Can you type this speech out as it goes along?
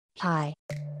Hi.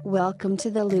 Welcome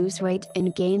to the Lose Weight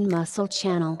and Gain Muscle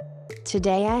channel.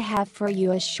 Today I have for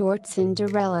you a short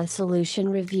Cinderella solution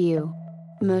review.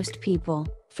 Most people,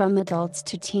 from adults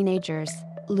to teenagers,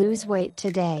 lose weight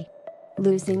today.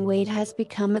 Losing weight has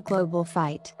become a global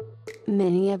fight.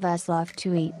 Many of us love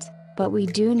to eat, but we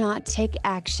do not take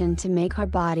action to make our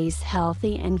bodies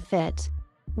healthy and fit.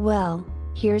 Well,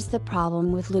 here's the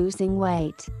problem with losing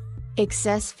weight.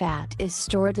 Excess fat is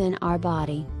stored in our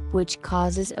body, which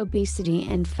causes obesity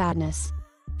and fatness.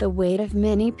 The weight of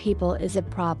many people is a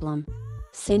problem.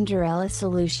 Cinderella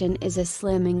Solution is a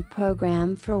slimming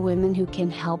program for women who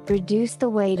can help reduce the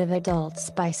weight of adults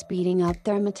by speeding up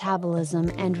their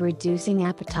metabolism and reducing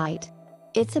appetite.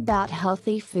 It's about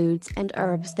healthy foods and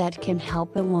herbs that can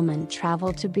help a woman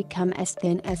travel to become as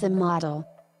thin as a model.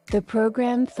 The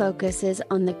program focuses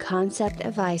on the concept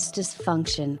of ice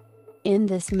dysfunction. In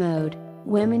this mode,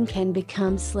 women can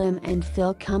become slim and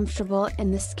feel comfortable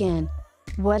in the skin.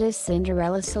 What is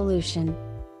Cinderella Solution?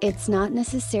 It's not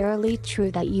necessarily true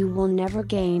that you will never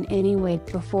gain any weight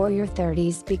before your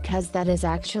 30s, because that is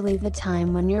actually the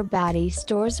time when your body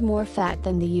stores more fat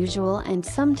than the usual, and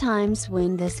sometimes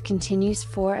when this continues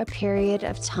for a period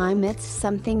of time, it's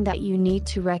something that you need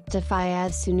to rectify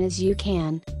as soon as you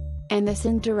can. And the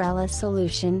Cinderella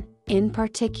Solution, in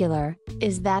particular,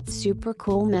 is that super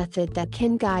cool method that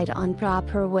can guide on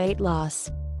proper weight loss.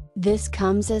 This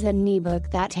comes as an ebook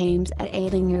that aims at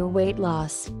aiding your weight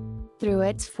loss. Through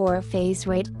its 4-phase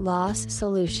weight loss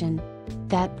solution,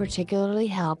 that particularly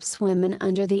helps women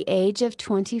under the age of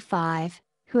 25,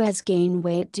 who has gained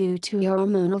weight due to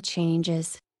hormonal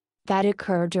changes that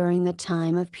occur during the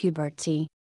time of puberty.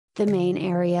 The main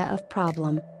area of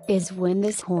problem is when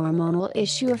this hormonal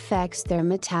issue affects their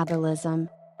metabolism.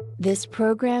 This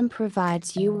program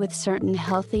provides you with certain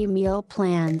healthy meal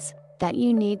plans that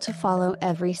you need to follow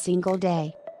every single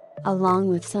day, along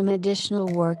with some additional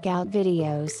workout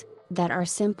videos that are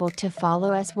simple to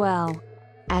follow as well.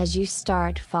 As you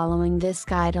start following this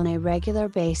guide on a regular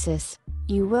basis,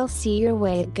 you will see your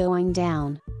weight going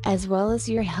down, as well as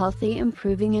your health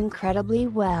improving incredibly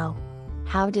well.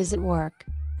 How does it work?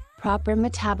 Proper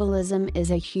metabolism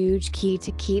is a huge key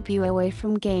to keep you away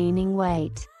from gaining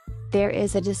weight. There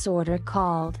is a disorder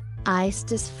called ice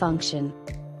dysfunction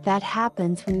that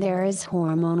happens when there is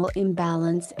hormonal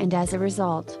imbalance, and as a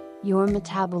result, your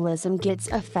metabolism gets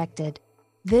affected.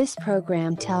 This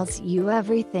program tells you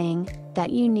everything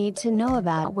that you need to know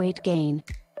about weight gain,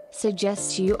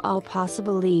 suggests you all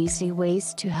possible easy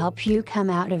ways to help you come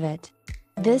out of it.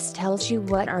 This tells you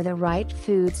what are the right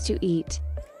foods to eat,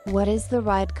 what is the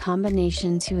right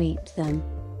combination to eat them,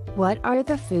 what are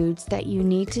the foods that you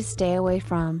need to stay away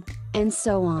from, and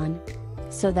so on,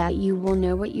 so that you will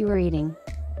know what you are eating.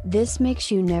 This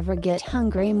makes you never get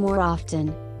hungry more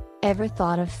often. Ever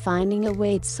thought of finding a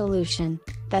weight solution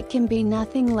that can be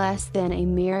nothing less than a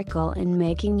miracle in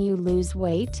making you lose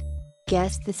weight?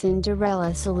 Guess the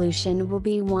Cinderella Solution will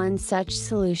be one such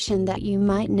solution that you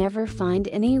might never find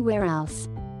anywhere else.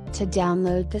 To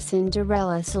download the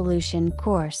Cinderella Solution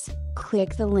course,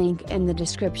 click the link in the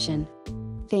description.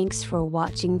 Thanks for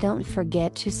watching. Don't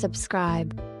forget to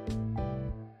subscribe.